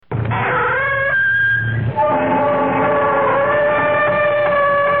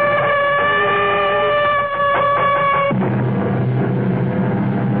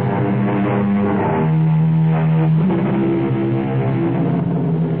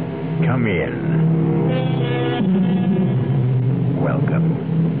Come in. Welcome.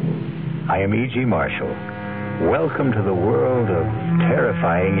 I am E.G. Marshall. Welcome to the world of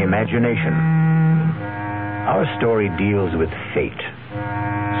terrifying imagination. Our story deals with fate.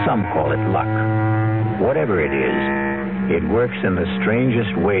 Some call it luck. Whatever it is, it works in the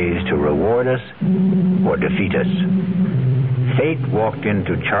strangest ways to reward us or defeat us. Fate walked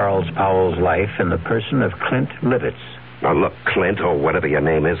into Charles Powell's life in the person of Clint Livitz. Now, look, Clint, or whatever your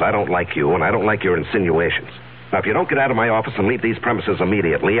name is, I don't like you, and I don't like your insinuations. Now, if you don't get out of my office and leave these premises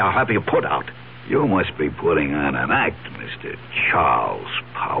immediately, I'll have you put out. You must be putting on an act, Mr. Charles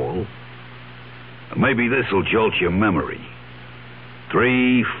Powell. Maybe this'll jolt your memory.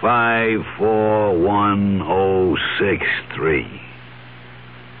 3541063.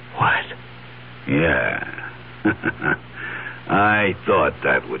 What? Yeah. I thought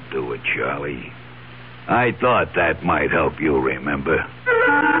that would do it, Charlie. I thought that might help you remember.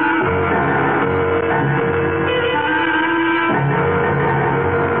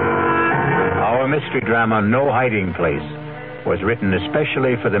 Our mystery drama, No Hiding Place, was written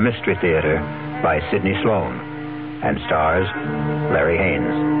especially for the Mystery Theater by Sidney Sloan and stars Larry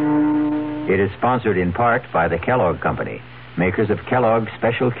Haynes. It is sponsored in part by the Kellogg Company, makers of Kellogg's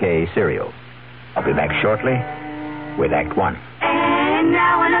Special K cereal. I'll be back shortly with Act One. And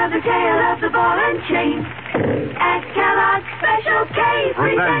now another tale of the ball and chain. At Kellogg's Special K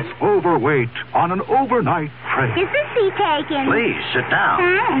Presents Overweight on an overnight freight. Is the seat taken? Please, sit down.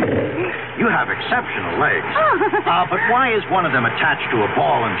 You have exceptional legs. But why is one of them attached to a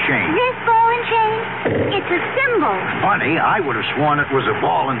ball and chain? This ball and chain? It's a symbol. Funny, I would have sworn it was a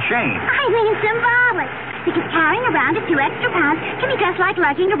ball and chain. I mean symbolic. Because carrying around a few extra pounds can be just like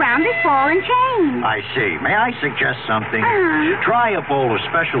lugging around this ball and chain. I see. May I suggest something? Try a bowl of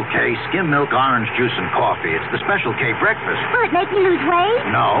Special K skim milk, orange juice, and coffee. It's the Special K breakfast. Will it make me lose weight?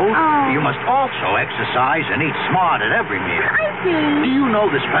 No. Oh. You must also exercise and eat smart at every meal. I see. Do you know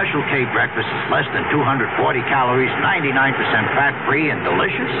the Special K breakfast is less than 240 calories, 99% fat-free, and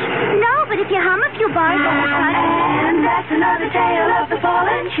delicious? No, but if you hum a few bars... And that's another tale of the ball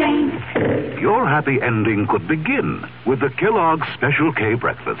and chain. Your happy ending could begin with the Kellogg's Special K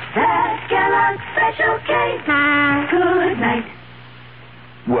breakfast. That's Kellogg's Special K. Good night.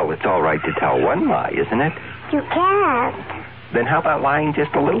 Well, it's all right to tell one lie, isn't it? You can't. Then how about lying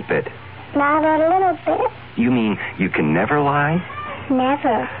just a little bit? Not a little bit. You mean you can never lie?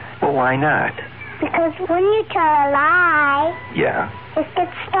 Never. Well, why not? Because when you tell a lie, Yeah. it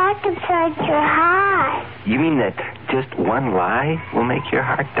gets stuck inside your heart. You mean that just one lie will make your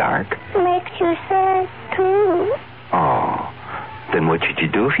heart dark? Makes you sad, too. Oh. Then what should you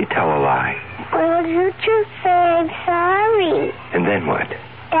do if you tell a lie? Well, you just say I'm sorry. And then what?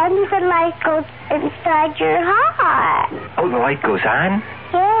 Then the light goes inside your heart. Oh, the light goes on?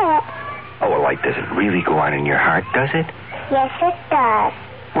 Yeah. Oh, a light doesn't really go on in your heart, does it? Yes, it does.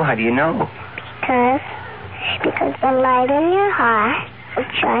 Well, how do you know? Because the light in your heart will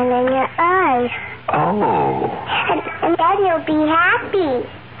shine in your eyes. Oh. And then you'll be happy.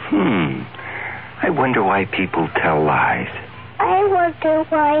 I wonder why people tell lies. I wonder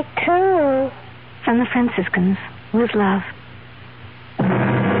why, too. From the Franciscans, with love.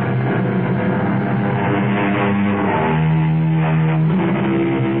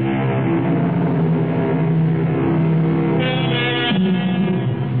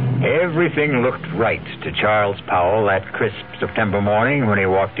 Everything looked right to Charles Powell that crisp September morning when he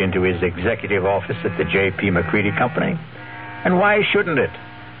walked into his executive office at the J.P. McCready Company. And why shouldn't it?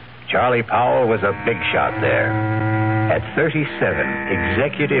 Charlie Powell was a big shot there. At 37,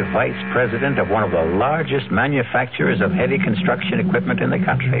 executive vice president of one of the largest manufacturers of heavy construction equipment in the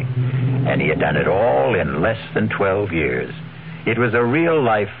country. And he had done it all in less than 12 years. It was a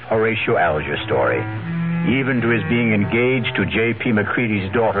real-life Horatio Alger story, even to his being engaged to J.P.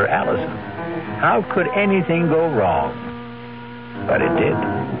 McCready's daughter, Allison. How could anything go wrong? But it did,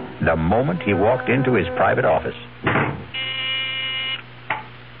 the moment he walked into his private office.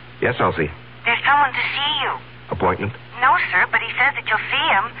 Yes, Elsie. There's someone to see you. Appointment? No, sir, but he says that you'll see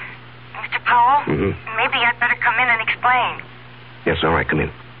him. Mr. Powell, maybe I'd better come in and explain. Yes, all right, come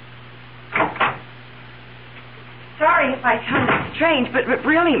in. Sorry if I sound strange, but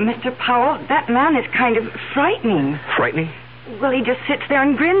really, Mr. Powell, that man is kind of frightening. Frightening? Well, he just sits there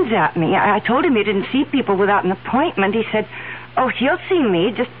and grins at me. I told him he didn't see people without an appointment. He said, oh, he'll see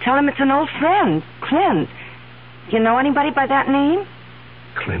me. Just tell him it's an old friend, Clint. You know anybody by that name?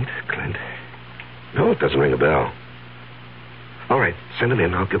 Clint? No, it doesn't ring a bell. All right, send him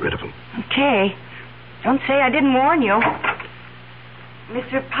in. I'll get rid of him. Okay. Don't say I didn't warn you.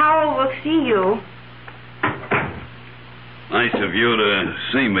 Mr. Powell will see you. Nice of you to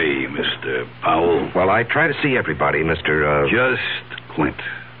see me, Mr. Powell. Well, I try to see everybody, Mr. Just Clint.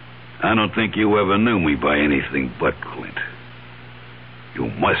 I don't think you ever knew me by anything but Clint.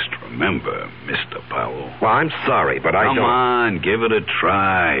 You must remember, Mr. Powell. Well, I'm sorry, but I don't... Come on, give it a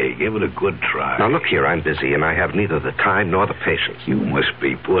try. Give it a good try. Now, look here, I'm busy, and I have neither the time nor the patience. You must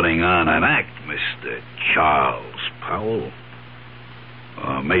be putting on an act, Mr. Charles Powell.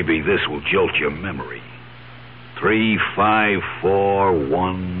 Or maybe this will jolt your memory.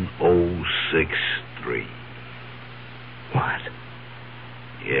 3541063. What?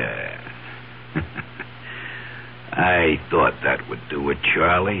 Yeah. I thought that would do it,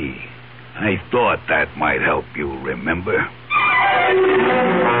 Charlie. I thought that might help you remember.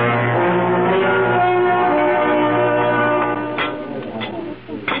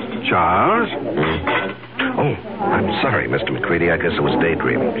 Charles? Oh, I'm sorry, Mr. McCready. I guess I was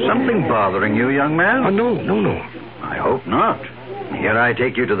daydreaming. Something bothering you, young man? Oh, no. I hope not. Here I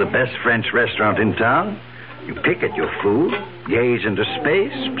take you to the best French restaurant in town. You pick at your food, gaze into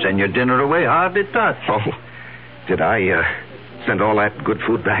space, send your dinner away hardly touched. Oh, did I send all that good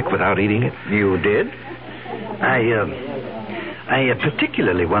food back without eating it? You did? I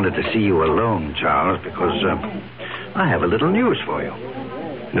particularly wanted to see you alone, Charles, because I have a little news for you.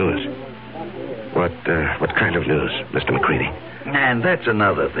 News? What kind of news, Mr. McCready? And that's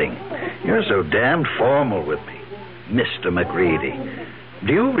another thing. You're so damned formal with me, Mr. McCready.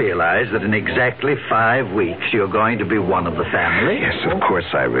 Do you realize that in exactly 5 weeks you're going to be one of the family? Yes, of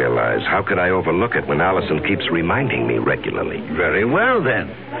course I realize. How could I overlook it when Allison keeps reminding me regularly? Very well, then.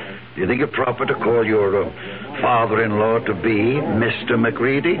 Do you think it proper to call your father-in-law to be Mr.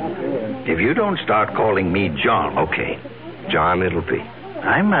 McCready? If you don't start calling me John... Okay. John, it'll be.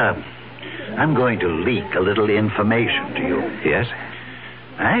 I'm going to leak a little information to you. Yes?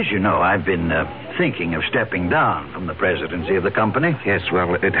 As you know, I've been thinking of stepping down from the presidency of the company. Yes,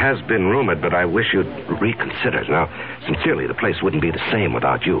 well, it has been rumored, but I wish you'd reconsider. Now, sincerely, the place wouldn't be the same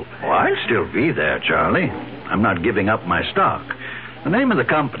without you. Oh, I'll still be there, Charlie. I'm not giving up my stock. The name of the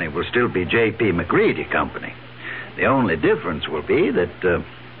company will still be J.P. McCready Company. The only difference will be that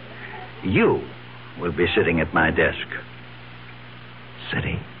you will be sitting at my desk.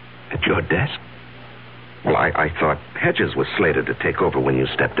 Sitting at your desk? Well, I thought Hedges was slated to take over when you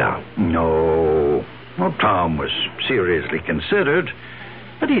stepped down. No. Well, Tom was seriously considered,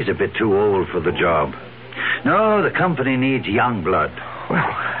 but he's a bit too old for the job. No, the company needs young blood.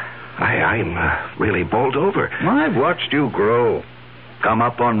 Well, I'm really bowled over. I've watched you grow. Come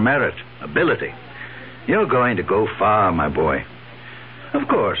up on merit, ability. You're going to go far, my boy. Of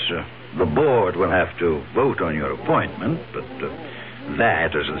course, the board will have to vote on your appointment, but...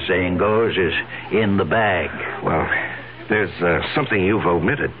 that, as the saying goes, is in the bag. Well, there's something you've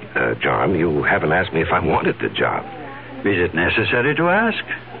omitted, John. You haven't asked me if I wanted the job. Is it necessary to ask?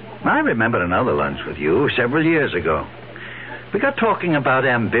 I remember another lunch with you several years ago. We got talking about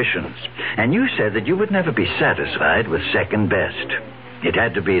ambitions, and you said that you would never be satisfied with second best. It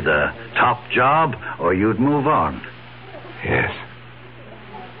had to be the top job, or you'd move on. Yes.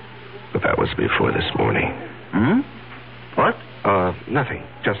 But that was before this morning. What? Nothing.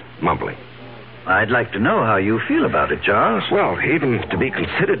 Just mumbling. I'd like to know how you feel about it, Charles. Well, even to be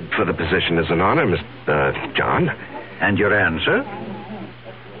considered for the position is an honor, John. And your answer?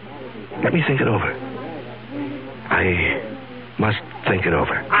 Let me think it over. I must think it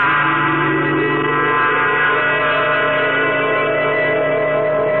over.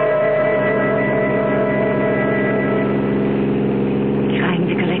 Trying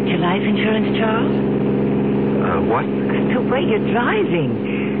to collect your life insurance, Charles? What? The way you're driving.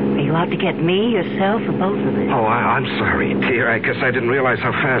 Are you out to get me, yourself, or both of us? Oh, I'm sorry, dear. I guess I didn't realize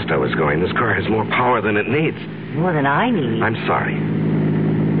how fast I was going. This car has more power than it needs. More than I need. I'm sorry.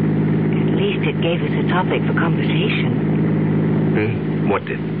 At least it gave us a topic for conversation. What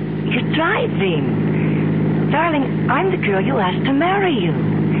did? You're driving. Darling, I'm the girl you asked to marry you.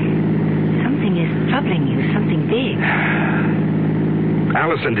 Something is troubling you, something big.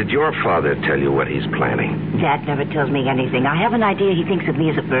 Allison, did your father tell you what he's planning? Dad never tells me anything. I have an idea he thinks of me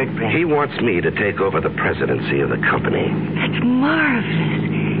as a bird brain. He wants me to take over the presidency of the company. That's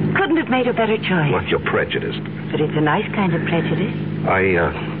marvelous. Couldn't have made a better choice. Well, you're prejudiced. But it's a nice kind of prejudice. I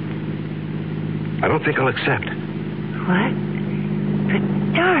don't think I'll accept. What? But,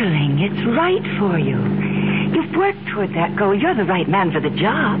 darling, it's right for you. You've worked toward that goal. You're the right man for the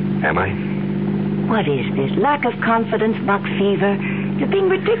job. Am I? What is this? Lack of confidence, buck fever? You're being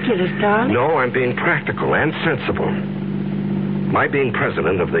ridiculous, darling. No, I'm being practical and sensible. My being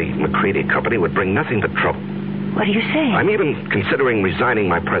president of the McCready Company would bring nothing but trouble. What are you saying? I'm even considering resigning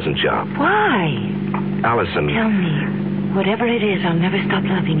my present job. Why? Allison... Tell me. Whatever it is, I'll never stop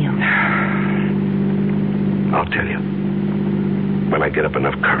loving you. I'll tell you. When I get up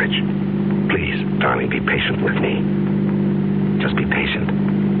enough courage. Please, darling, be patient with me. Just be patient.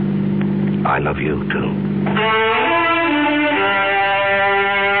 I love you, too.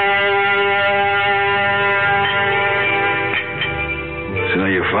 So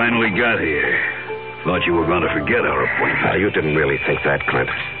you finally got here. Thought you were going to forget our appointment. You didn't really think that, Clint.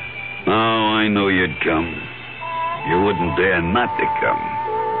 Oh, I knew you'd come. You wouldn't dare not to come.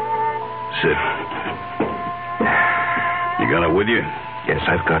 Sit. You got it with you? Yes,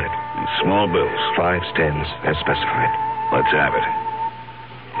 I've got it. Small bills. 5s, 10s, as specified. Let's have it.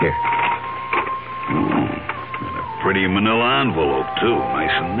 Here. And a pretty manila envelope, too.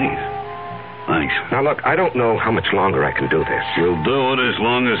 Nice and neat. Thanks. Now, look, I don't know how much longer I can do this. You'll do it as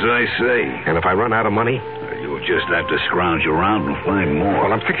long as I say. And if I run out of money? You'll just have to scrounge around and find more.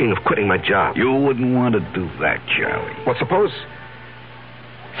 Well, I'm thinking of quitting my job. You wouldn't want to do that, Charlie. Well, suppose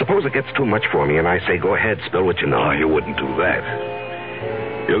it gets too much for me and I say, go ahead, spill what you know. No, you wouldn't do that.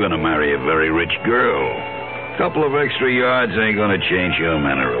 You're going to marry a very rich girl. A couple of extra yards ain't going to change your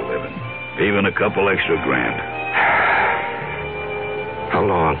manner of living. Even a couple extra grand. How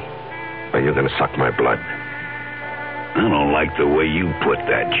long are you going to suck my blood? I don't like the way you put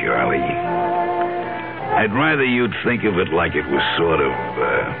that, Charlie. I'd rather you'd think of it like it was sort of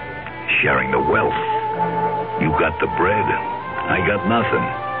sharing the wealth. You got the bread. I got nothing.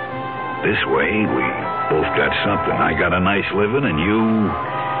 This way, we both got something. I got a nice living, and you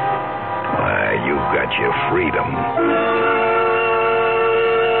got your freedom.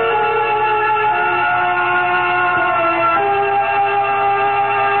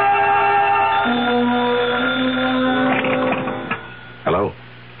 Hello?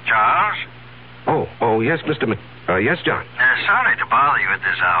 Charles? Oh, yes, Mr. yes, John. Sorry to bother you at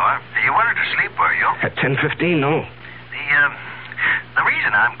this hour. You wanted to sleep, were you? At 10:15, no. The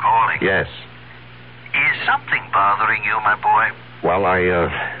reason I'm calling... Yes. Is something bothering you, my boy? Well,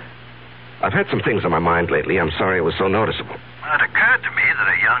 I've had some things on my mind lately. I'm sorry it was so noticeable. Well, it occurred to me that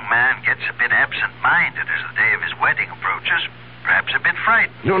a young man gets a bit absent-minded as the day of his wedding approaches. Perhaps a bit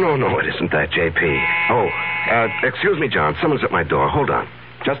frightened. No, it isn't that, J.P. Oh, excuse me, John. Someone's at my door. Hold on.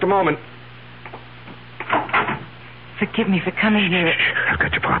 Just a moment. Forgive me for coming here. I've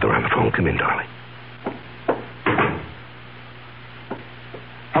got your father on the phone. Come in, darling.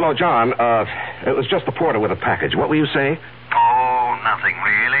 Hello, John. It was just the porter with a package. What were you saying? Oh, nothing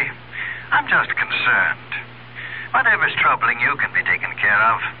really. I'm just concerned. Whatever's troubling you can be taken care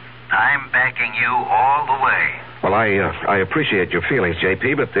of. I'm backing you all the way. Well, I appreciate your feelings,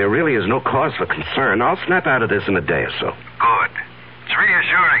 J.P., but there really is no cause for concern. I'll snap out of this in a day or so. Good. It's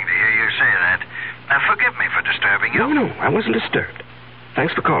reassuring to hear you say that. Now, forgive me for disturbing you. No, I wasn't disturbed.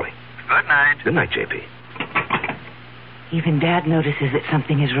 Thanks for calling. Good night. Good night, J.P. Even Dad notices that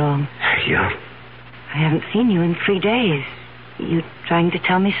something is wrong. Yeah. I haven't seen you in 3 days. You trying to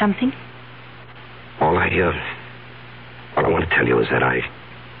tell me something? All I want to tell you is that I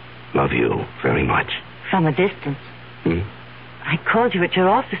love you very much. From a distance. I called you at your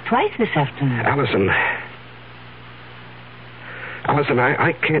office twice this afternoon. Allison,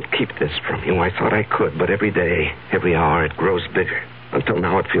 I can't keep this from you. I thought I could, but every day, every hour, it grows bigger. Until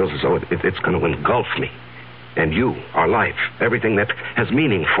now, it feels as though it's going to engulf me. And you, our life, everything that has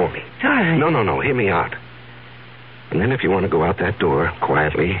meaning for me. Darling. No, hear me out. And then if you want to go out that door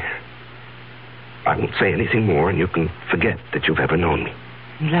quietly, I won't say anything more, and you can forget that you've ever known me.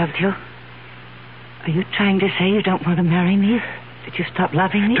 Loved you? Are you trying to say you don't want to marry me? That you stopped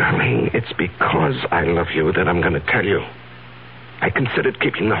loving me? Darling, it's because I love you that I'm going to tell you. I considered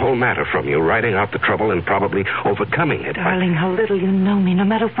keeping the whole matter from you, writing out the trouble and probably overcoming it. Darling, how little you know me. No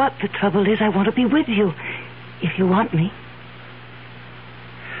matter what the trouble is, I want to be with you. If you want me.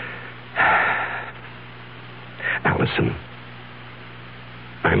 Allison,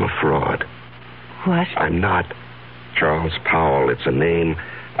 I'm a fraud. What? I'm not Charles Powell. It's a name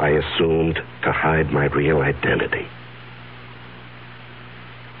I assumed to hide my real identity.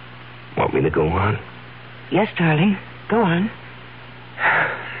 Want me to go on? Yes, darling. Go on.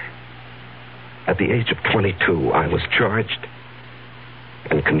 At the age of 22, I was charged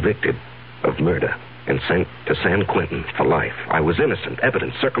and convicted of murder and sent to San Quentin for life. I was innocent.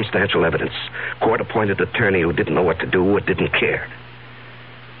 Evidence, circumstantial evidence. Court-appointed attorney who didn't know what to do or didn't care.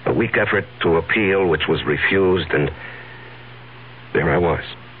 A weak effort to appeal, which was refused, and there I was,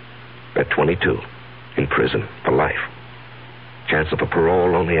 at 22, in prison for life. Chance of a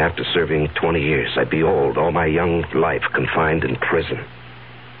parole only after serving 20 years. I'd be old, all my young life confined in prison.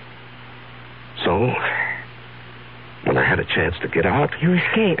 So, when I had a chance to get out... You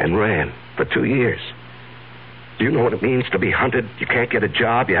escaped. And ran for 2 years. Do you know what it means to be hunted? You can't get a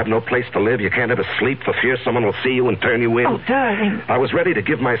job. You have no place to live. You can't ever sleep for fear someone will see you and turn you in. Oh, darling. I was ready to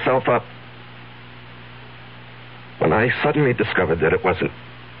give myself up when I suddenly discovered that it wasn't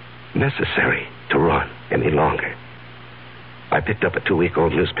necessary to run any longer. I picked up a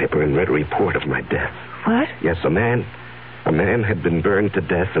 2-week-old newspaper and read a report of my death. What? Yes, a man had been burned to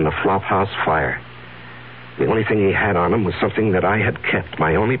death in a flophouse fire. The only thing he had on him was something that I had kept,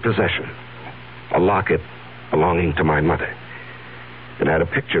 my only possession, a locket belonging to my mother. It had a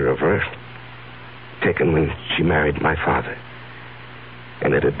picture of her taken when she married my father.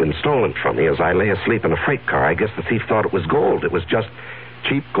 And it had been stolen from me as I lay asleep in a freight car. I guess the thief thought it was gold. It was just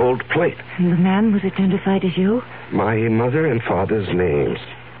cheap gold plate. And the man was identified as you? My mother and father's names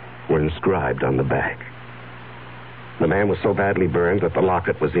were inscribed on the back. The man was so badly burned that the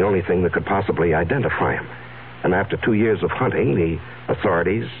locket was the only thing that could possibly identify him. And after 2 years of hunting, the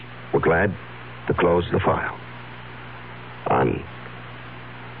authorities were glad to close the file on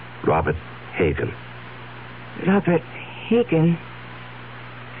Robert Hagen. Robert Hagen?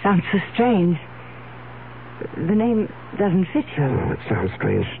 Sounds so strange. The name doesn't fit you. Oh, it sounds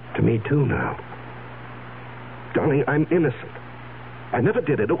strange to me, too, now. Darling, I'm innocent. I never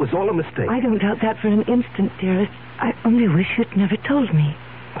did it. It was all a mistake. I don't doubt that for an instant, dearest. I only wish you'd never told me.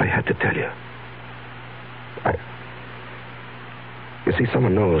 I had to tell you. You see,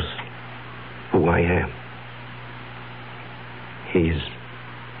 someone knows who I am. He's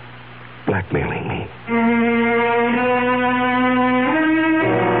blackmailing me.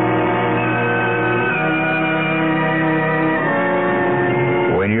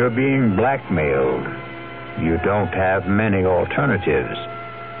 When you're being blackmailed, you don't have many alternatives.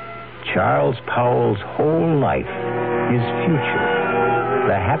 Charles Powell's whole life, his future,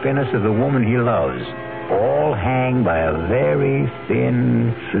 the happiness of the woman he loves, all hang by a very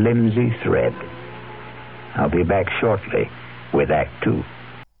thin, flimsy thread. I'll be back shortly with Act 2.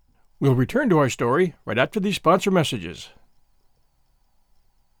 We'll return to our story right after these sponsor messages.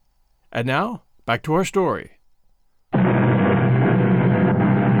 And now, back to our story.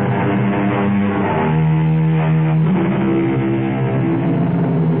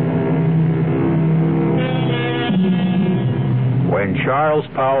 When Charles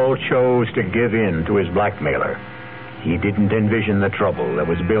Powell chose to give in to his blackmailer, he didn't envision the trouble that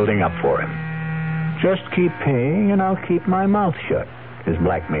was building up for him. Just keep paying and I'll keep my mouth shut, his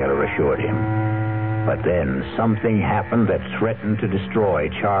blackmailer assured him. But then something happened that threatened to destroy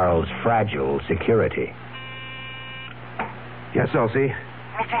Charles' fragile security. Yes, Elsie?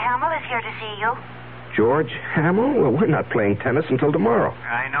 Mr. Hamill is here to see you. George Hamill? Well, we're not playing tennis until tomorrow.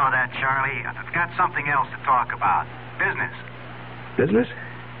 I know that, Charlie. I've got something else to talk about. Business. Business?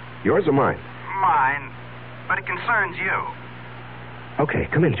 Yours or mine? Mine, but it concerns you. Okay,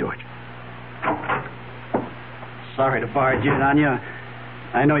 come in, George. Sorry to barge in on you.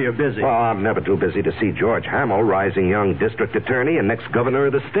 I know you're busy. Well, I'm never too busy to see George Hamill, rising young district attorney and next governor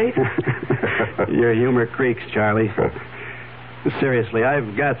of the state. Your humor creaks, Charlie. Seriously,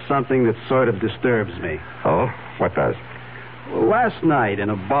 I've got something that sort of disturbs me. Oh? What does? Last night in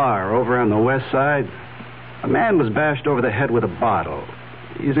a bar over on the west side, a man was bashed over the head with a bottle.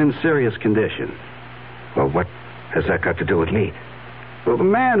 He's in serious condition. Well, what has that got to do with me? Well, the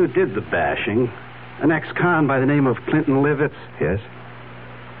man who did the bashing, an ex-con by the name of Clinton Livitz. Yes?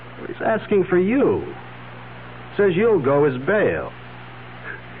 He's asking for you. Says you'll go as bail.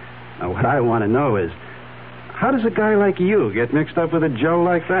 Now, what I want to know is, how does a guy like you get mixed up with a Joe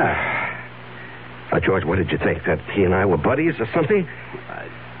like that? George, what did you think? That he and I were buddies or something?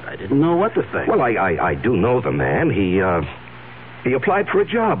 I didn't know what to think. Well, I do know the man. He applied for a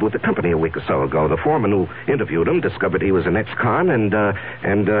job with the company a week or so ago. The foreman who interviewed him discovered he was an ex-con,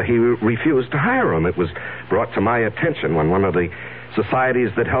 and he refused to hire him. It was brought to my attention when one of the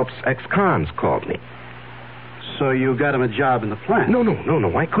societies that helps ex-cons called me. So you got him a job in the plant?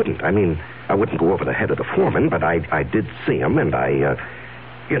 No, I couldn't. I mean, I wouldn't go over the head of the foreman, but I did see him, and I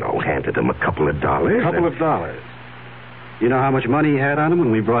handed him a couple of dollars. A couple of dollars? You know how much money he had on him when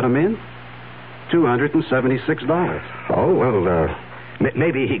we brought him in? $276. Oh, well,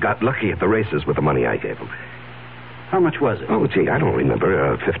 maybe he got lucky at the races with the money I gave him. How much was it? Oh, gee, I don't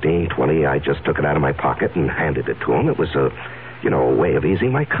remember. 15, 20. I just took it out of my pocket and handed it to him. It was a way of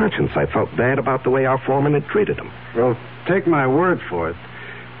easing my conscience. I felt bad about the way our foreman had treated him. Well, take my word for it.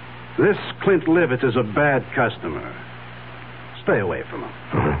 This Clint Livitz is a bad customer. Stay away from him.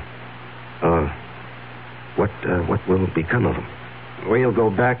 What will become of him? Well, he'll go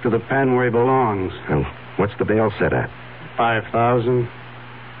back to the pen where he belongs. Well, what's the bail set at? $5,000.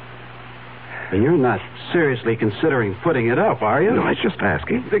 And you're not seriously considering putting it up, are you? No, I was just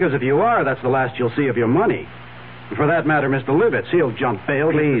asking. Because if you are, that's the last you'll see of your money. For that matter, Mr. Livitz, he'll jump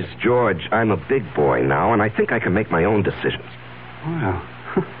bail. Please, George, I'm a big boy now, and I think I can make my own decisions. Well,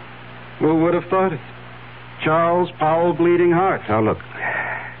 who would have thought it? Charles Powell Bleeding Heart. Now, look,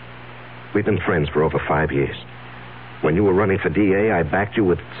 we've been friends for over 5 years. When you were running for DA, I backed you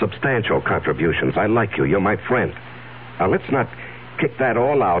with substantial contributions. I like you. You're my friend. Now, let's not kick that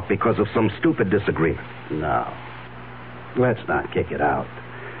all out because of some stupid disagreement. No. Let's not kick it out.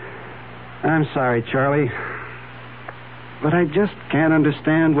 I'm sorry, Charlie, but I just can't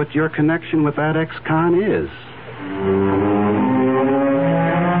understand what your connection with that ex-con is.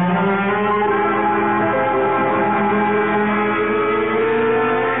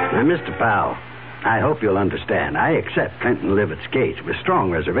 Now, Mr. Powell, I hope you'll understand. I accept Clinton Livett's case with strong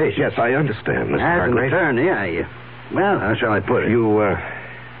reservations. Yes, I understand, Mr. As Hargrave. an attorney, well, how shall I put it?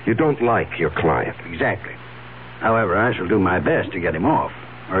 You don't like your client. Exactly. However, I shall do my best to get him off,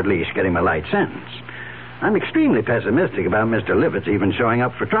 or at least get him a light sentence. I'm extremely pessimistic about Mr. Livitz even showing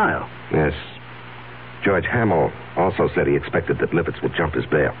up for trial. Yes. George Hamill also said he expected that Livitz would jump his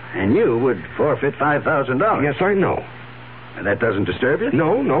bail. And you would forfeit $5,000. Yes, I know. And that doesn't disturb you?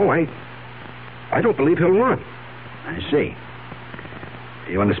 No, I don't believe he'll run. I see.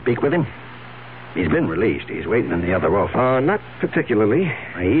 Do you want to speak with him? He's been released. He's waiting in the other office. Not particularly.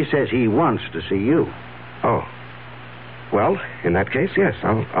 He says he wants to see you. Oh. Well, in that case, yes,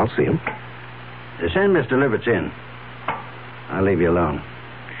 I'll see him. Send Mr. Livitz in. I'll leave you alone.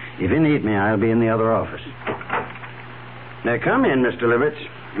 If you need me, I'll be in the other office. Now, come in, Mr. Livitz.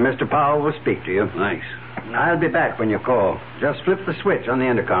 Mr. Powell will speak to you. Thanks. I'll be back when you call. Just flip the switch on the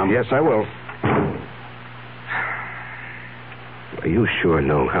intercom. Yes, I will. You sure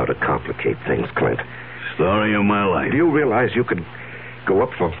know how to complicate things, Clint. Story of my life. Do you realize you could go up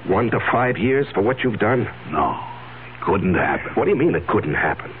for 1 to 5 years for what you've done? No, it couldn't happen. What do you mean it couldn't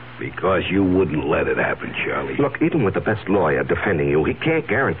happen? Because you wouldn't let it happen, Charlie. Look, even with the best lawyer defending you, he can't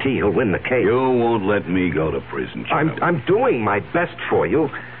guarantee he'll win the case. You won't let me go to prison, Charlie. I'm doing my best for you,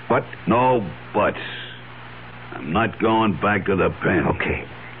 but... No buts. I'm not going back to the pen.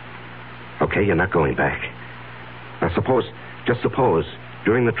 Okay, you're not going back. Now, just suppose,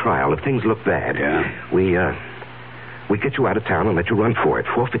 during the trial, if things look bad... Yeah? We get you out of town and let you run for it.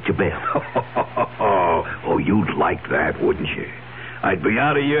 Forfeit your bail. Oh, you'd like that, wouldn't you? I'd be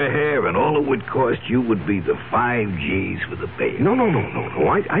out of your hair, and all it would cost you would be the 5 G's for the bail. No.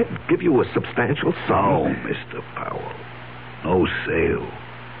 I'd give you a substantial sum. Oh, Mr. Powell. No sale.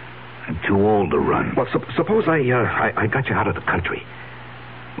 I'm too old to run. Well, suppose I got you out of the country.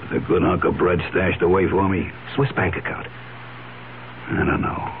 With a good hunk of bread stashed away for me? Swiss bank account. I don't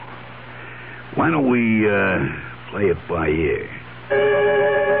know. Why don't we play it by ear?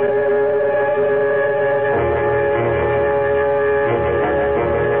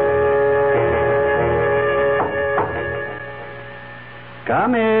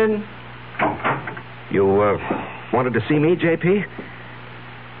 Come in. You wanted to see me, J.P.?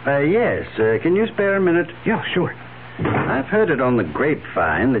 Yes. Can you spare a minute? Yeah, sure. I've heard it on the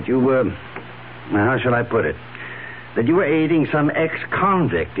grapevine that you were... how shall I put it? That you were aiding some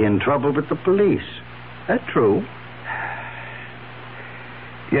ex-convict in trouble with the police. That true?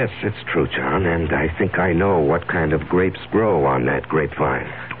 Yes, it's true, John, and I think I know what kind of grapes grow on that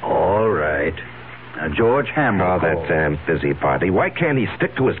grapevine. All right. Now, George Hamill. Oh, that damn busybody. Why can't he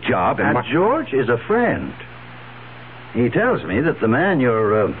stick to his job and... Now, George is a friend. He tells me that the man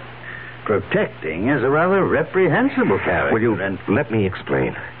you're protecting is a rather reprehensible character. Will you let me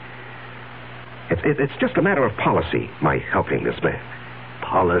explain? It's just a matter of policy, my helping this man.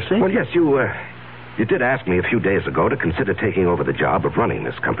 Policy? Well, yes, you did ask me a few days ago to consider taking over the job of running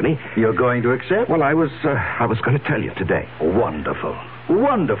this company. You're going to accept? Well, I was going to tell you today. Wonderful.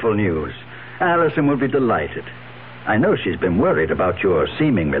 Wonderful news. Allison will be delighted. I know she's been worried about your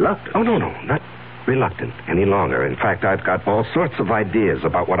seeming reluctance. Oh, no, not reluctant any longer. In fact, I've got all sorts of ideas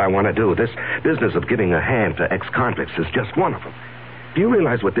about what I want to do. This business of giving a hand to ex-convicts is just one of them. Do you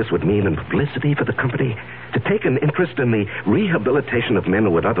realize what this would mean in publicity for the company? To take an interest in the rehabilitation of men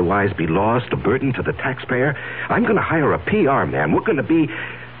who would otherwise be lost, a burden to the taxpayer? I'm going to hire a PR man. We're going to be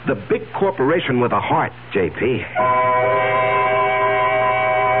the big corporation with a heart, J.P.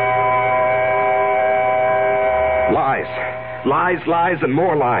 Lies, and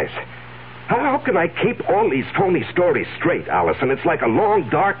more lies. How can I keep all these phony stories straight, Allison? It's like a long,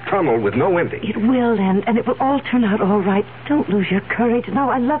 dark tunnel with no ending. It will end, and it will all turn out all right. Don't lose your courage. No,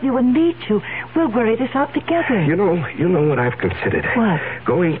 I love you and need you. We'll worry this out together. You know what I've considered? What?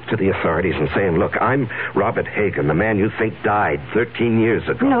 Going to the authorities and saying, look, I'm Robert Hagen, the man you think died 13 years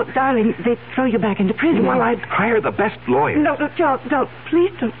ago. No, darling, they'd throw you back into prison. Well, I'd hire the best lawyer. No, John,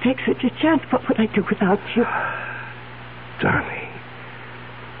 please don't take such a chance. What would I do without you? Darling.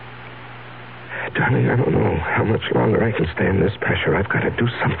 Darling, I don't know how much longer I can stand this pressure. I've got to do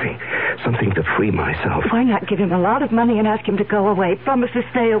something. Something to free myself. Why not give him a lot of money and ask him to go away? Promise to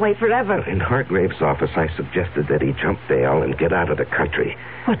stay away forever. In Hargrave's office, I suggested that he jump bail and get out of the country.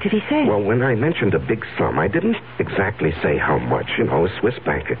 What did he say? Well, when I mentioned a big sum, I didn't exactly say how much. A Swiss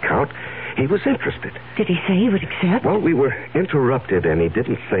bank account. He was interested. Did he say he would accept? Well, we were interrupted, and he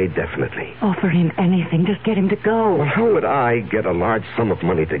didn't say definitely. Offer him anything. Just get him to go. Well, how would I get a large sum of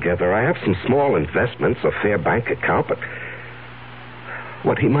money together? I have some small investments, a fair bank account, but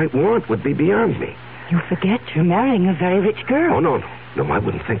what he might want would be beyond me. You forget you're marrying a very rich girl. Oh, no. No, I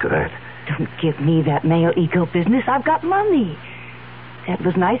wouldn't think of that. Don't give me that male ego business. I've got money. Dad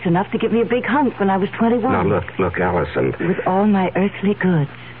was nice enough to give me a big hunk when I was 21. Now, look, Allison. With all my earthly goods,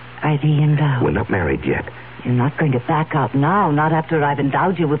 I thee endow. We're not married yet. You're not going to back out now, not after I've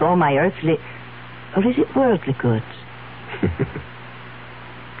endowed you with all my earthly... Or is it worldly goods?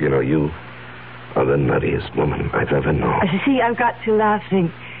 You are the nuttiest woman I've ever known. See, I've got you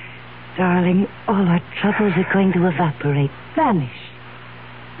laughing. Darling, all our troubles are going to evaporate, vanish.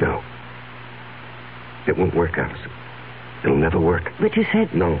 No. It won't work, Allison. It'll never work. But you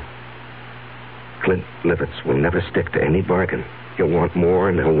said... No. Clint Livitz will never stick to any bargain. He'll want more,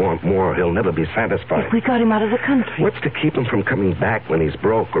 and he'll want more. He'll never be satisfied. If we got him out of the country. What's to keep him from coming back when he's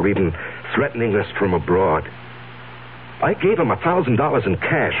broke or even threatening us from abroad? I gave him $1,000 in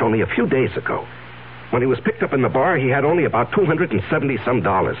cash only a few days ago. When he was picked up in the bar, he had only about $270-some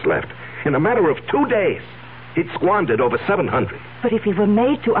left. In a matter of 2 days, he'd squandered over $700. But if he were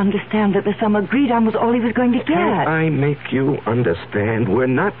made to understand that the sum agreed on was all he was going to get... Can't I make you understand? We're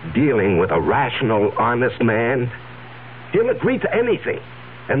not dealing with a rational, honest man. He'll agree to anything.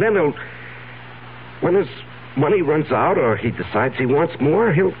 And then when his money runs out or he decides he wants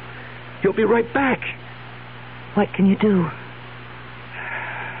more, he'll be right back. What can you do?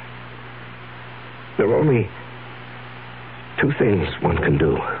 There are only 2 things one can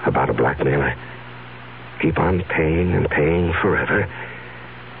do about a blackmailer. Keep on paying and paying forever.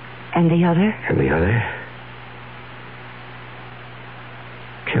 And the other? And the other?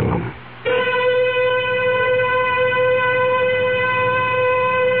 Kill him.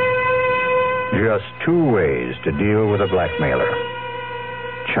 Just 2 ways to deal with a blackmailer.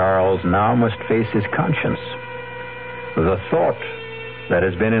 Charles now must face his conscience. The thought that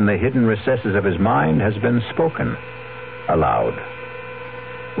has been in the hidden recesses of his mind has been spoken aloud.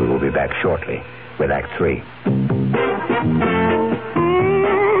 We will be back shortly with Act 3.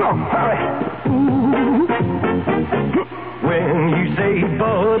 When you say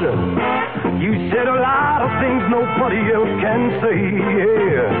butter, you said a lot of things nobody else can say,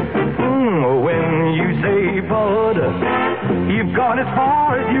 yeah. When you say butter, you've gone as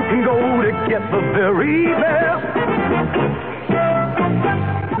far as you can go to get the very best.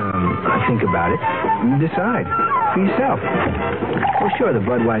 I think about it. Decide for yourself. Well, sure, the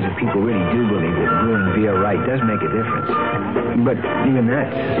Budweiser people really do believe that brewing beer right does make a difference. But even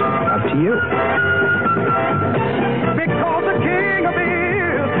that's up to you. Because the king of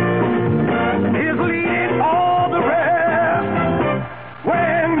beer is leading all the rest.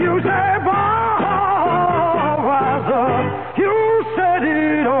 When you say Budweiser, you said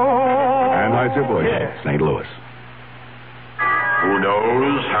it all. Anheuser-Busch, St. Louis. Who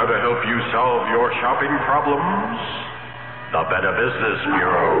knows how to help you solve your shopping problems? The Better Business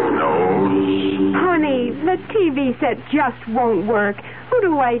Bureau knows. Honey, the TV set just won't work. Who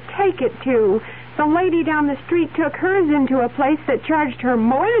do I take it to? The lady down the street took hers into a place that charged her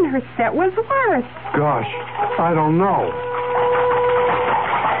more than her set was worth. Gosh, I don't know.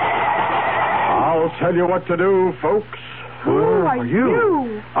 I'll tell you what to do, folks. Who are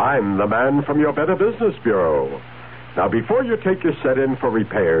you? I'm the man from your Better Business Bureau. Now, before you take your set in for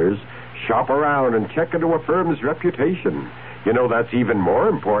repairs, shop around and check into a firm's reputation. That's even more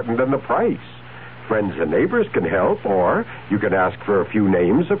important than the price. Friends and neighbors can help, or you can ask for a few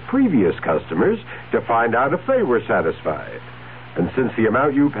names of previous customers to find out if they were satisfied. And since the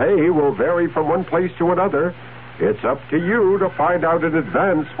amount you pay will vary from one place to another, it's up to you to find out in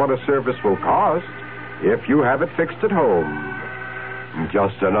advance what a service will cost if you have it fixed at home.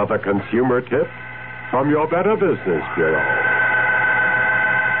 Just another consumer tip from your Better Business Bureau.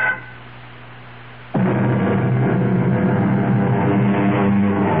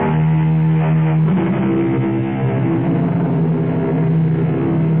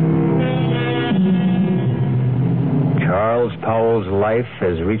 Charles Powell's life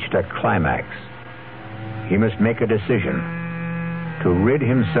has reached a climax. He must make a decision to rid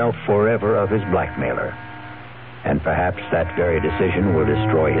himself forever of his blackmailer. And perhaps that very decision will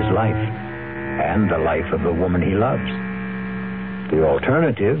destroy his life and the life of the woman he loves. The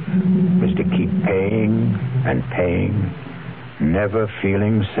alternative is to keep paying and paying, never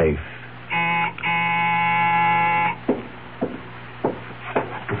feeling safe.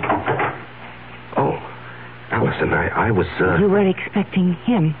 Oh, Allison, I was, You were expecting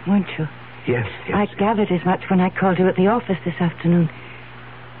him, weren't you? Yes. I gathered as much when I called you at the office this afternoon.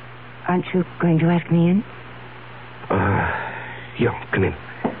 Aren't you going to ask me in? Yeah, come in.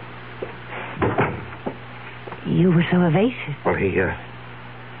 You were so evasive. Well, he,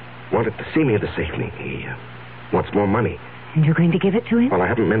 wanted to see me this evening. He, wants more money. And you're going to give it to him? Well, I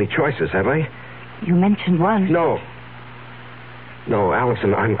haven't many choices, have I? You mentioned one. No,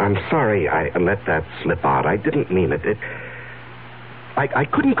 Allison, I'm sorry I let that slip out. I didn't mean it. I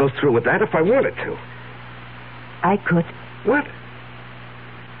couldn't go through with that if I wanted to. I could. What?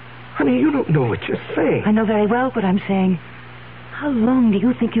 Honey, you don't know what you're saying. I know very well what I'm saying. How long do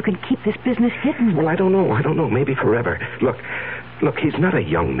you think you can keep this business hidden? Well, I don't know. Maybe forever. Look, he's not a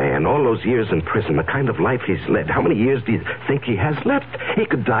young man. All those years in prison, the kind of life he's led. How many years do you think he has left? He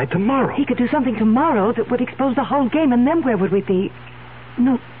could die tomorrow. He could do something tomorrow that would expose the whole game, and then where would we be?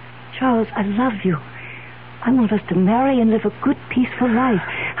 No, Charles, I love you. I want us to marry and live a good, peaceful life.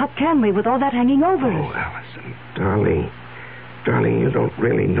 How can we with all that hanging over us? Oh, Allison, darling, you don't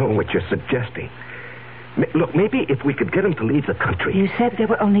really know what you're suggesting. Look, maybe if we could get him to leave the country. You said there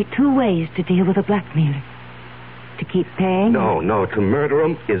were only two ways to deal with a blackmailer. To keep paying? No, to murder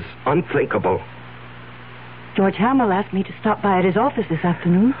him is unthinkable. George Hamill asked me to stop by at his office this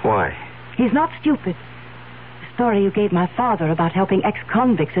afternoon. Why? He's not stupid. The story you gave my father about helping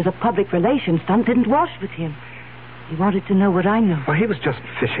ex-convicts as a public relations stunt didn't wash with him. He wanted to know what I know. Well, he was just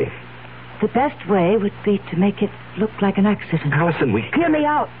fishing. The best way would be to make it look like an accident. Allison, Hear me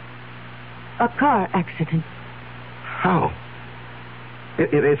out. A car accident. How?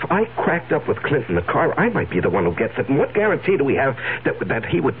 If I cracked up with Clint in the car, I might be the one who gets it. And what guarantee do we have that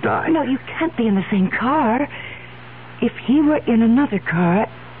he would die? No, you can't be in the same car. If he were in another car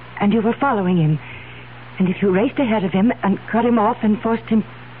and you were following him, and if you raced ahead of him and cut him off and forced him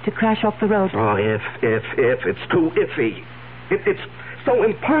to crash off the road. Oh, if. It's too iffy. It's so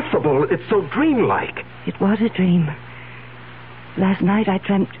impossible. It's so dreamlike. It was a dream. Last night I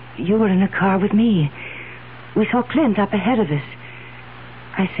dreamt you were in a car with me. We saw Clint up ahead of us.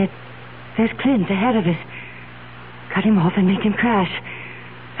 I said, there's Clint ahead of us. Cut him off and make him crash.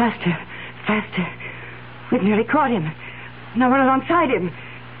 Faster. We'd nearly caught him. Now run alongside him.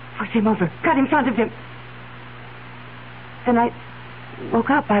 Force him over. Cut in front of him. Then I woke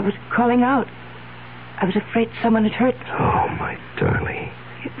up. I was calling out. I was afraid someone had hurt me. Oh, my darling.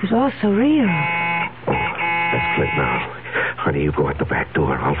 It was all so real. Oh, that's Clint now. Honey, you go out the back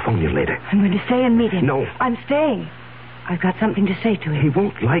door. I'll phone you later. I'm going to stay and meet him. No. I'm staying. I've got something to say to him. He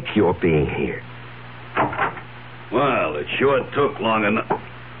won't like your being here. Well, it sure took long enough.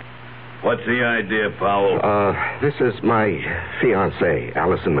 What's the idea, Powell? This is my fiancée,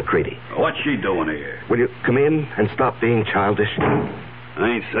 Allison McCready. What's she doing here? Will you come in and stop being childish? I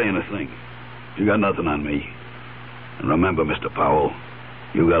ain't saying a thing. You got nothing on me. And remember, Mr. Powell,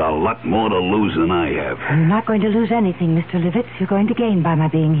 you got a lot more to lose than I have. You're not going to lose anything, Mr. Livitz. You're going to gain by my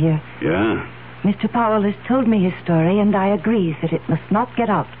being here. Yeah? Mr. Powell has told me his story, and I agree that it must not get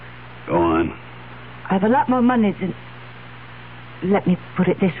out. Go on. I've a lot more money than... Let me put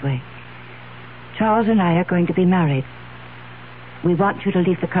it this way. Charles and I are going to be married. We want you to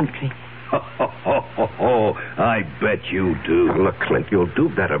leave the country. I bet you do. Now, look, Clint, you'll do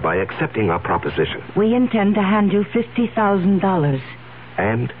better by accepting our proposition. We intend to hand you $50,000.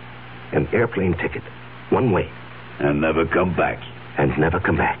 And an airplane ticket. One way. And never come back. And never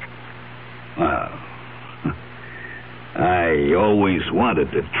come back. Well, I always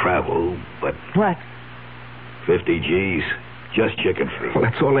wanted to travel, but... What? 50 G's, just chicken free. Well,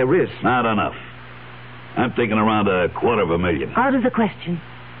 that's all there is. Not enough. I'm thinking around $250,000. Out of the question.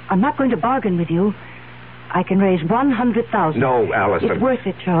 I'm not going to bargain with you. I can raise $100,000. No, Allison. It's worth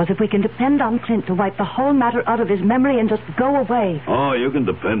it, Charles, if we can depend on Clint to wipe the whole matter out of his memory and just go away. Oh, you can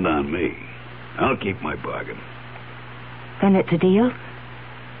depend on me. I'll keep my bargain. Then it's a deal?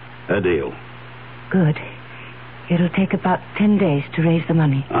 A deal. Good. It'll take about 10 days to raise the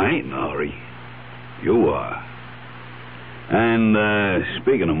money. I ain't in a hurry. You are. And,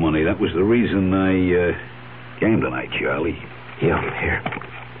 speaking of money, that was the reason I came tonight, Charlie. Yeah, here.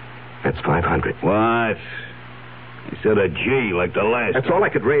 That's $500. What? Instead of G like the last. That's all I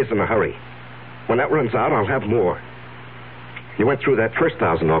could raise in a hurry. When that runs out, I'll have more. You went through that first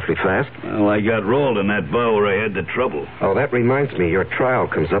 1,000 awfully fast. Well, I got rolled in that bar where I had the trouble. Oh, that reminds me. Your trial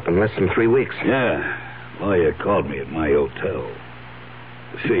comes up in less than 3 weeks. Yeah. Lawyer called me at my hotel.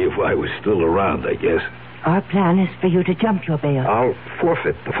 To see if I was still around, I guess. Our plan is for you to jump your bail I'll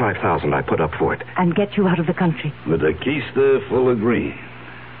forfeit the $5,000 I put up for it. and get you out of the country. With a keister full of green.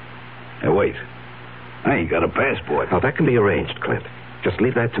 Hey, wait. I ain't got a passport. Oh, that can be arranged, Clint. Just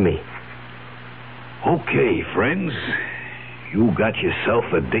leave that to me. Okay, friends. You got yourself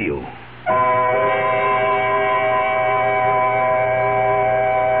a deal.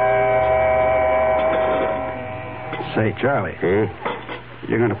 Say, Charlie.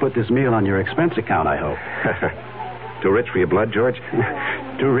 You're going to put this meal on your expense account, I hope. Too rich for your blood, George?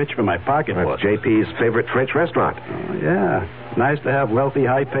 Too rich for my pocketbook. That's JP's favorite French restaurant. Oh, yeah. Nice to have wealthy,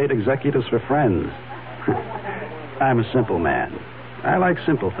 high-paid executives for friends. I'm a simple man. I like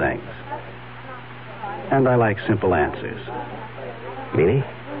simple things. And I like simple answers. Meaning?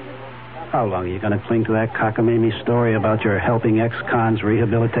 How long are you going to cling to that cockamamie story about your helping ex-cons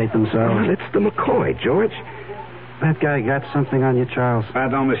rehabilitate themselves? Well, it's the McCoy, George. That guy got something on you, Charles?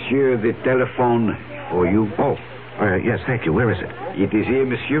 Pardon, monsieur, the telephone for you. Oh, yes, thank you. Where is it? It is here,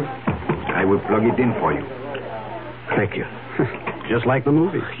 monsieur. I will plug it in for you. Thank you. Just like the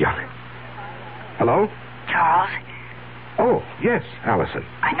movie. Yeah. Hello? Charles? Oh, yes, Allison.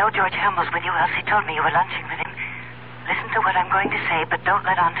 I know George Helm was with you, else he told me you were lunching with him. Listen to what I'm going to say, but don't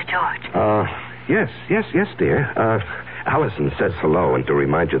let on to George. Yes, dear. Allison says hello and to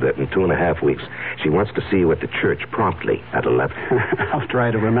remind you that in 2.5 weeks she wants to see you at the church promptly at 11. I'll try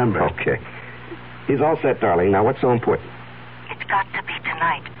to remember. Okay. He's all set, darling. Now, what's so important? It's got to be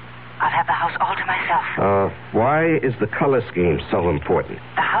tonight. I'll have the house all to myself. Why is the color scheme so important?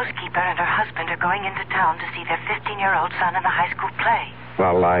 The housekeeper and her husband are going into town to see their 15-year-old son in the high school play.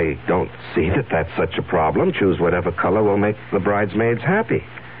 Well, I don't see that that's such a problem. Choose whatever color will make the bridesmaids happy.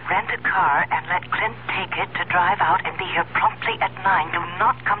 Rent a car and let Clint take it to drive out and be here promptly at 9. Do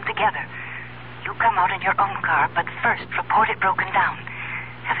not come together. You come out in your own car, but first report it broken down.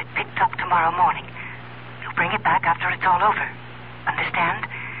 Have it picked up tomorrow morning. You bring it back after it's all over. Understand?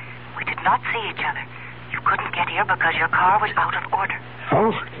 We did not see each other. You couldn't get here because your car was out of order.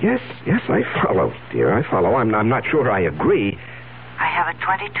 Oh, yes, I follow, dear. I follow. I'm not sure I agree. I have a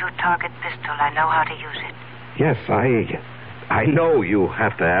 .22 target pistol. I know how to use it. Yes, I know you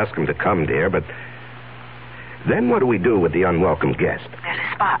have to ask him to come, dear, but then what do we do with the unwelcome guest? There's a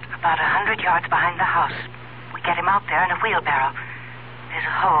spot about 100 yards behind the house. We get him out there in a wheelbarrow. There's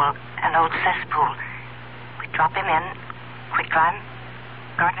a hole, an old cesspool. We drop him in, quicklime.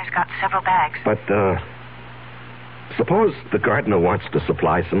 Gardner's got several bags. But, suppose the gardener wants to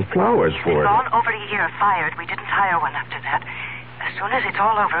supply some flowers for It's it. all over a year fired. We didn't hire one after that. As soon as it's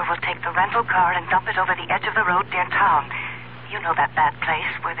all over, we'll take the rental car and dump it over the edge of the road near town. You know that bad place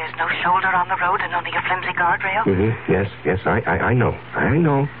where there's no shoulder on the road and only a flimsy guardrail? Mm-hmm. Yes, I know.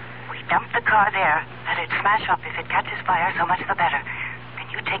 We dump the car there. Let it smash up. If it catches fire, so much the better. Then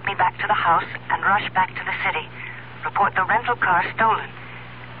you take me back to the house and rush back to the city. Report the rental car stolen.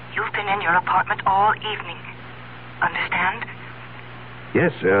 You've been in your apartment all evening. Understand?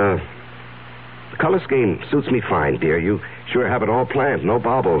 Yes, the color scheme suits me fine, dear. You sure have it all planned. No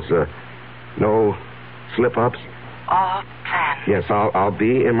baubles, no slip-ups. All planned. Yes, I'll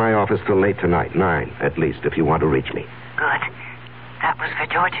be in my office till late tonight, 9 at least, if you want to reach me. Good. That was for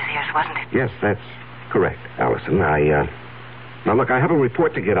George's ears, wasn't it? Yes, that's correct, Allison. Now, look, I have a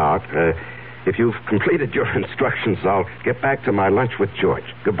report to get out. If you've completed your instructions, I'll get back to my lunch with George.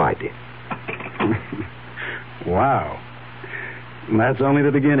 Goodbye, dear. Wow. That's only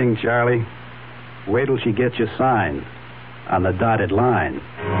the beginning, Charlie. Wait till she gets you signed on the dotted line.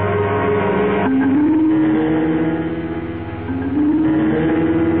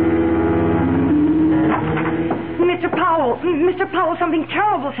 Mr. Powell, something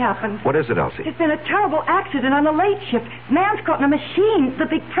terrible's happened. What is it, Elsie? There's been a terrible accident on the late shift. Man's caught in a machine. The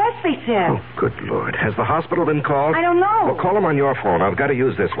big press, they said. Oh, good Lord. Has the hospital been called? I don't know. Well, call them on your phone. I've got to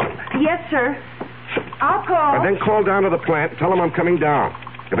use this one. Yes, sir. I'll call. And then call down to the plant and tell them I'm coming down.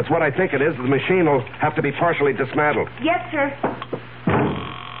 If it's what I think it is, the machine will have to be partially dismantled. Yes, sir.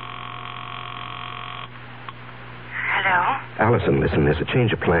 Hello? Allison, listen, there's a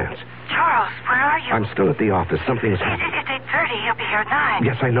change of plans. Charles, where are you? I'm still at the office. Something's happened. It's 8:30. He'll be here at 9.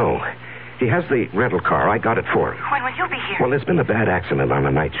 Yes, I know. He has the rental car. I got it for him. When will you be here? Well, there's been a bad accident on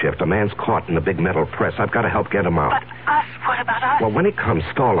the night shift. A man's caught in a big metal press. I've got to help get him out. But us? What about us? Well, when he comes,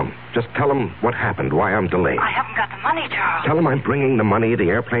 stall him. Just tell him what happened, why I'm delayed. I haven't got the money, Charles. Tell him I'm bringing the money, the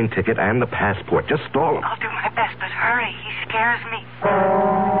airplane ticket, and the passport. Just stall him. I'll do my best, but hurry. He scares me.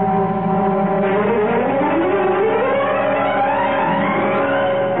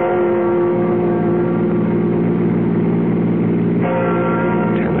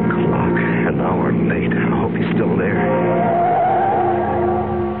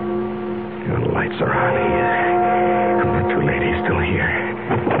 Are on.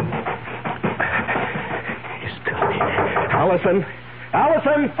 Allison!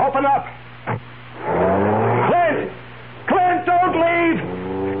 Allison, open up! Clint! Clint, don't leave!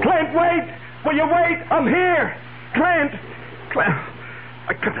 Clint, wait! Will you wait? I'm here! Clint! Clint!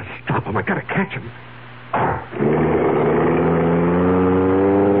 I gotta stop him. I gotta catch him.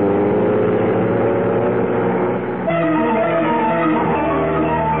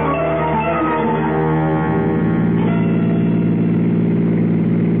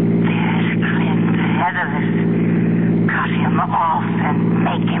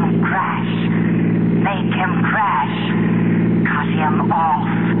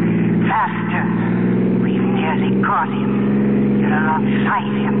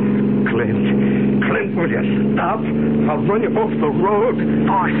 I'll run you off the road.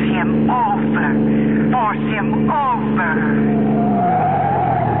 Force him over. Force him over.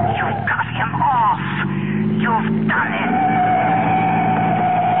 You've got him off. You've done it.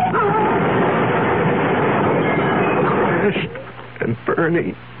 Chris and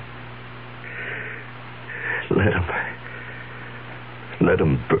Bernie. Let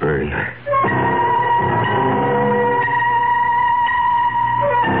him burn.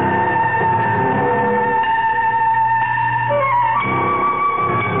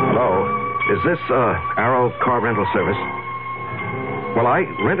 Is this, Arrow Car Rental Service? Well, I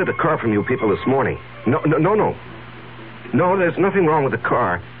rented a car from you people this morning. No, there's nothing wrong with the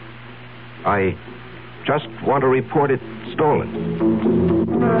car. I just want to report it stolen.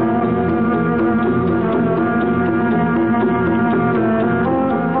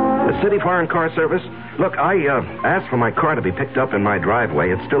 The City Foreign Car Service? Look, I asked for my car to be picked up in my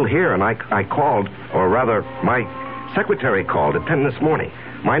driveway. It's still here, and I called, or rather, my secretary called at 10 this morning.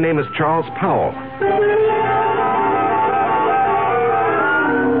 My name is Charles Powell.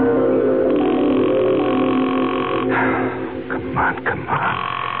 Come on.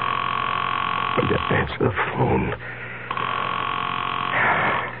 Just answer the phone.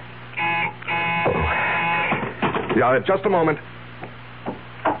 Oh. Yeah, just a moment.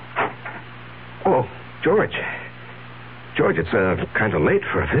 Oh, George. George, it's kind of late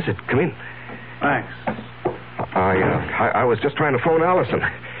for a visit. Come in. Thanks. I was just trying to phone Allison.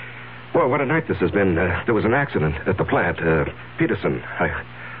 Boy, what a night this has been. There was an accident at the plant. Peterson. I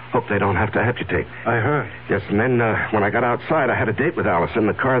hope they don't have to amputate. I heard. Yes, and then when I got outside, I had a date with Allison.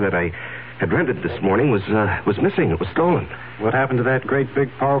 The car that I had rented this morning was missing. It was stolen. What happened to that great,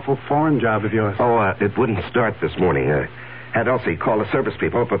 big, powerful foreign job of yours? Oh, it wouldn't start this morning. Had Elsie call the service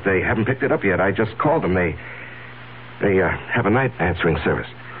people, but they haven't picked it up yet. I just called them. They have a night answering service.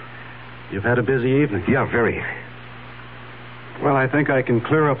 You've had a busy evening. Yeah, very. Well, I think I can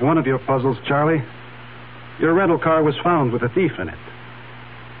clear up one of your puzzles, Charlie. Your rental car was found with a thief in it.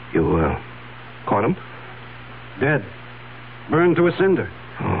 You, caught him? Dead. Burned to a cinder.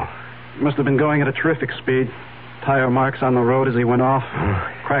 Oh. Must have been going at a terrific speed. Tire marks on the road as he went off.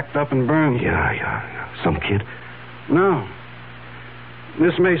 Cracked up and burned. Yeah. Some kid? No.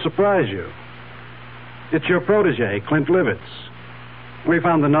 This may surprise you. It's your protege, Clint Livitz. We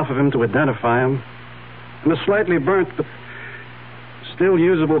found enough of him to identify him. And a slightly burnt but still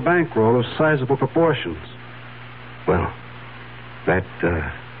usable bankroll of sizable proportions. Well, that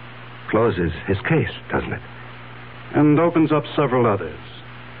closes his case, doesn't it? And opens up several others.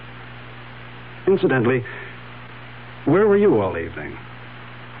 Incidentally, where were you all evening?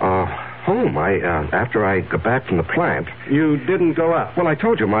 Home. After I got back from the plant. You didn't go out? Well, I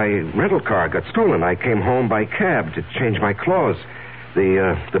told you, my rental car got stolen. I came home by cab to change my clothes.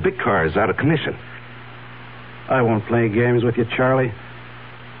 The big car is out of commission. I won't play games with you, Charlie.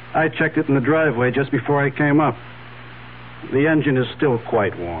 I checked it in the driveway just before I came up. The engine is still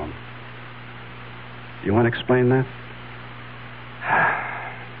quite warm. You want to explain that?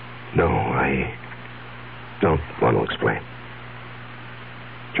 No, I don't want to explain.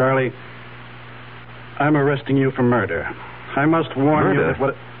 Charlie, I'm arresting you for murder. I must warn you that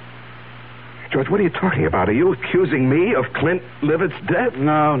what... George, what are you talking about? Are you accusing me of Clint Livitz's death?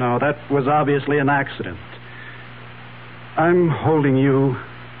 No, that was obviously an accident. I'm holding you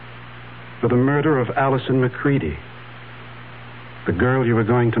for the murder of Allison McCready, the girl you were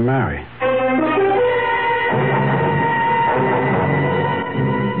going to marry.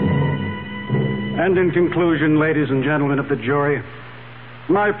 And in conclusion, ladies and gentlemen of the jury,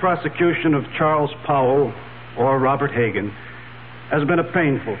 my prosecution of Charles Powell, or Robert Hagan, has been a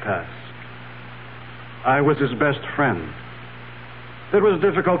painful task. I was his best friend. It was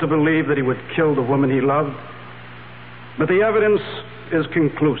difficult to believe that he would kill the woman he loved, but the evidence is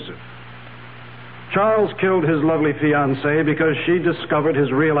conclusive. Charles killed his lovely fiancée because she discovered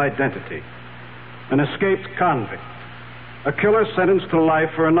his real identity, an escaped convict, a killer sentenced to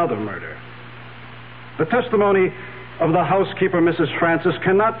life for another murder. The testimony of the housekeeper, Mrs. Francis,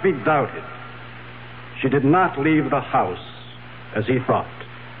 cannot be doubted. She did not leave the house as he thought.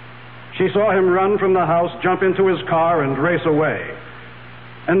 She saw him run from the house, jump into his car, and race away.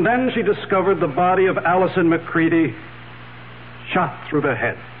 And then she discovered the body of Allison McCready shot through the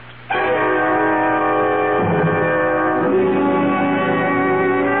head.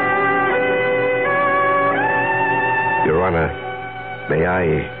 Your Honor, may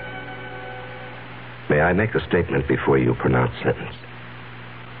I make a statement before you pronounce sentence?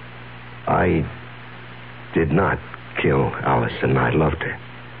 I did not kill Allison. I loved her.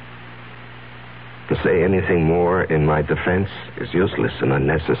 To say anything more in my defense is useless and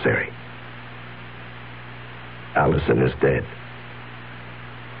unnecessary. Allison is dead.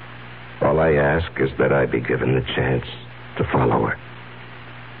 All I ask is that I be given the chance to follow her.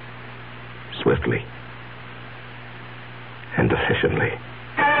 Swiftly and efficiently.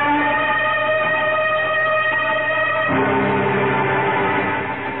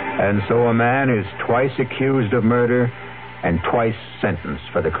 And so a man is twice accused of murder and twice sentenced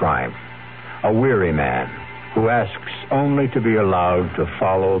for the crime. A weary man who asks only to be allowed to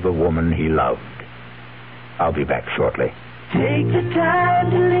follow the woman he loved. I'll be back shortly. Take the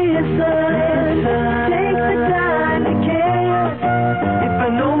time to listen. Take the time to care. If I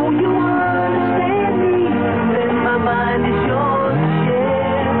know you understand me, then my mind is yours to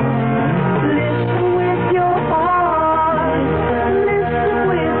share. Listen with your heart. Listen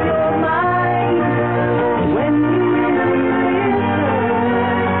with your mind. When you really listen,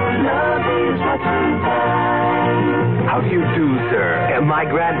 love is what you find. How do you do, sir? My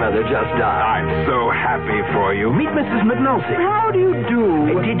grandmother just died. I'm so happy for you. Meet Mrs. McNulty. How do you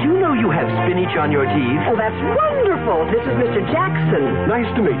do? Did you know you have spinach on your teeth? Oh, that's wonderful. This is Mr. Jackson. Nice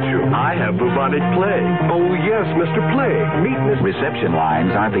to meet you. I have bubonic plague. Oh, yes, Mr. Plague. Meet Miss... Reception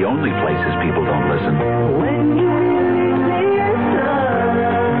lines aren't the only places people don't listen. When you really listen,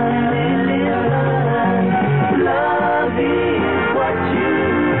 love is what you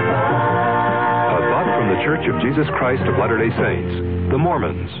find. A thought from the Church of Jesus Christ of Latter-day Saints, the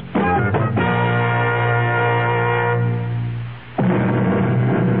Mormons.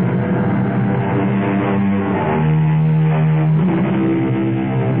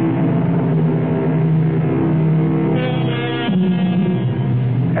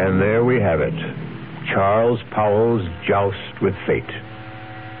 And there we have it. Charles Powell's joust with fate.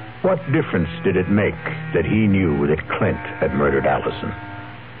 What difference did it make that he knew that Clint had murdered Allison?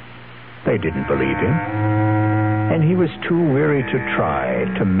 They didn't believe him, and he was too weary to try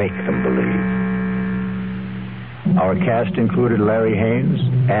to make them believe. Our cast included Larry Haynes,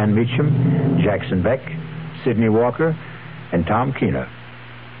 Ann Meacham, Jackson Beck, Sidney Walker, and Tom Keener.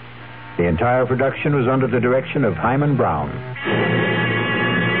 The entire production was under the direction of Hyman Brown.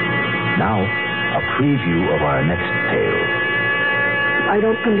 Now, a preview of our next tale. I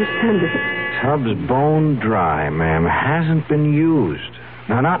don't understand it. Tub's bone dry, ma'am. Hasn't been used.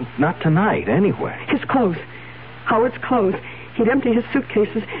 No, not tonight, anyway. His clothes. Howard's clothes. He'd empty his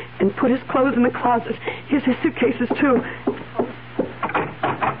suitcases and put his clothes in the closet. Here's his suitcases, too.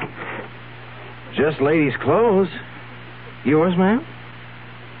 Just ladies' clothes. Yours, ma'am?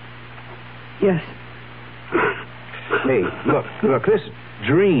 Yes. Hey, look, this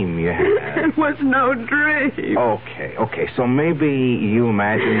dream you had. It was no dream. Okay, so maybe you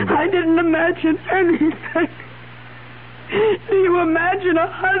imagined... I didn't imagine anything. Do you imagine a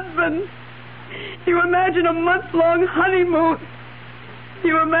husband? Do you imagine a month-long honeymoon? Do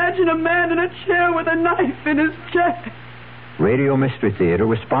you imagine a man in a chair with a knife in his chest? Radio Mystery Theater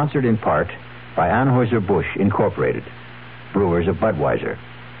was sponsored in part by Anheuser-Busch Incorporated, brewers of Budweiser.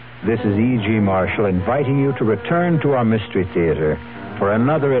 This is E.G. Marshall inviting you to return to our Mystery Theater for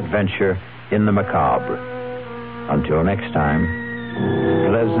another adventure in the macabre. Until next time,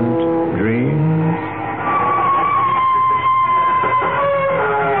 pleasant dreams.